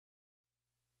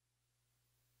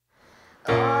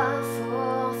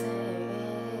Awful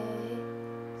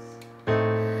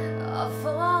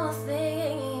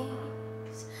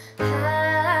things have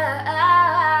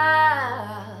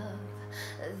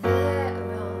their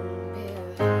own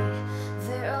beauty,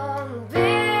 their own beauty.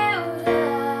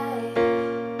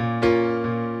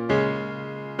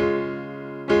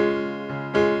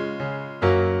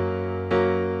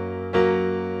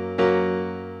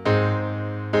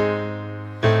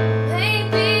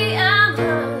 Maybe I'm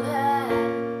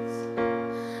harmless,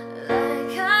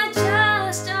 like I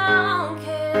just don't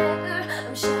care.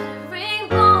 I'm shattering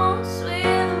bones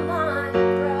with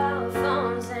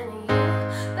microphones, and you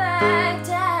back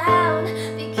down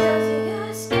because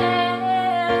you're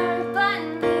scared. But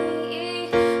me,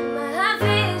 my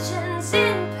vision's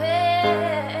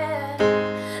impaired.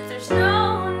 There's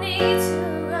no need to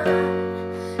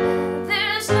run, and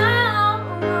there's no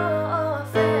more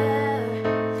fear.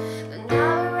 But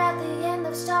now we're at the end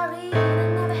of the story, and I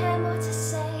never had more to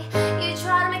say. You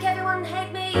try to make everyone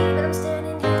hate me, but I'm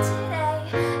standing here today.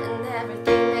 And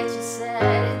everything that you said,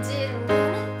 it didn't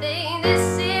mean a thing.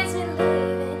 This is me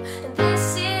living, and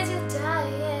this is you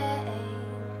dying.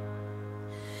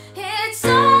 It's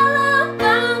all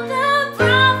about the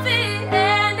profit,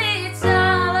 and it's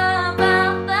all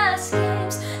about the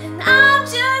schemes. And I'm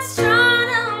just trying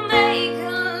to make a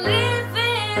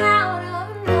living out of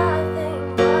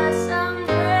nothing but some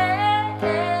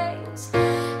dreams.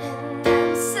 And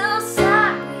I'm so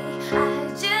sorry, I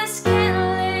just can't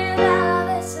live out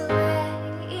this way.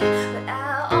 But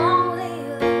I'll only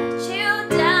let you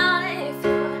down if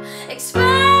you're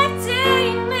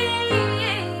expecting me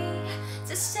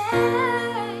to stay.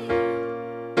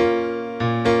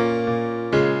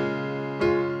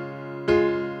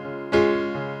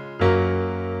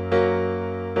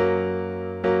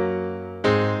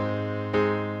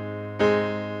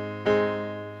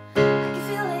 I can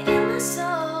feel it in my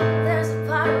soul. There's a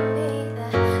part of me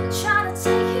that try to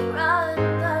take it run,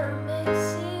 but I'm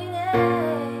missing it.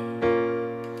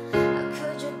 How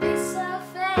could you be so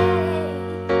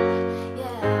fake?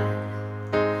 Yeah.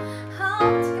 Oh,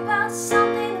 think about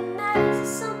something that matters,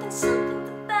 something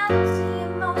that battles the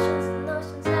emotions and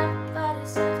notions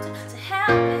everybody's after. To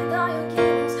help with all your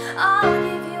games, I'll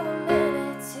give you a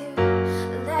minute to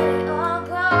let it all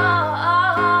go.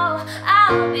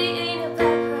 I'll be in your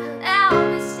background, I'll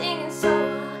be singing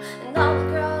solo, and all the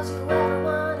girls you ever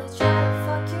wanted try to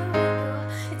fuck your ego.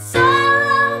 It's all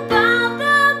about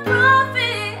the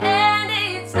profit, and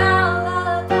it's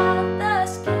all about the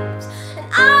schemes. And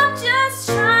I'm just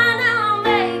trying to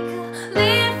make a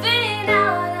living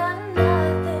out of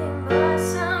nothing but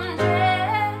some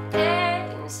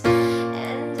dreams.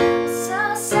 And I'm so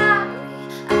sorry,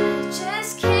 I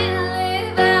just can't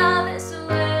live out this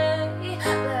way.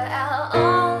 But I'll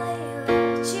only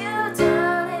let you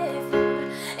down if you're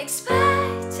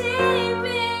expecting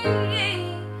me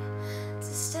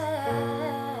to stay.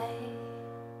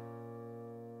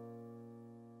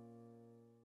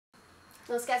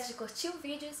 Não esquece de curtir o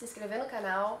vídeo, se inscrever no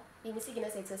canal e me seguir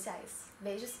nas redes sociais.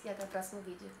 Beijos e até o próximo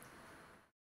vídeo.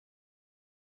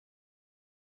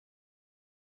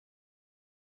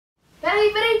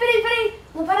 Peraí!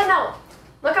 Não para não!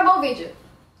 Não acabou o vídeo!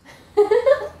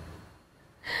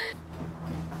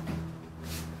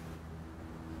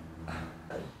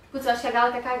 Putz, eu acho que a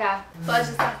Gala quer cagar.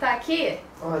 Pode startar aqui?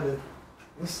 Olha,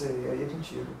 não sei, aí a gente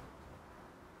tira.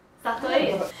 Startou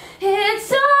aí?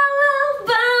 It's all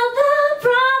about the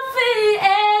profit,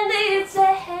 and it's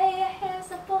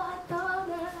essa porra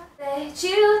toda. Let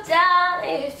you down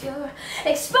if you're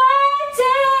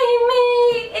expecting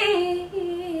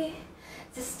me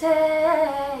to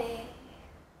stay.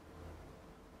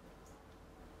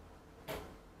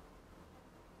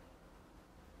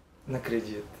 Não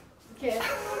acredito. O quê?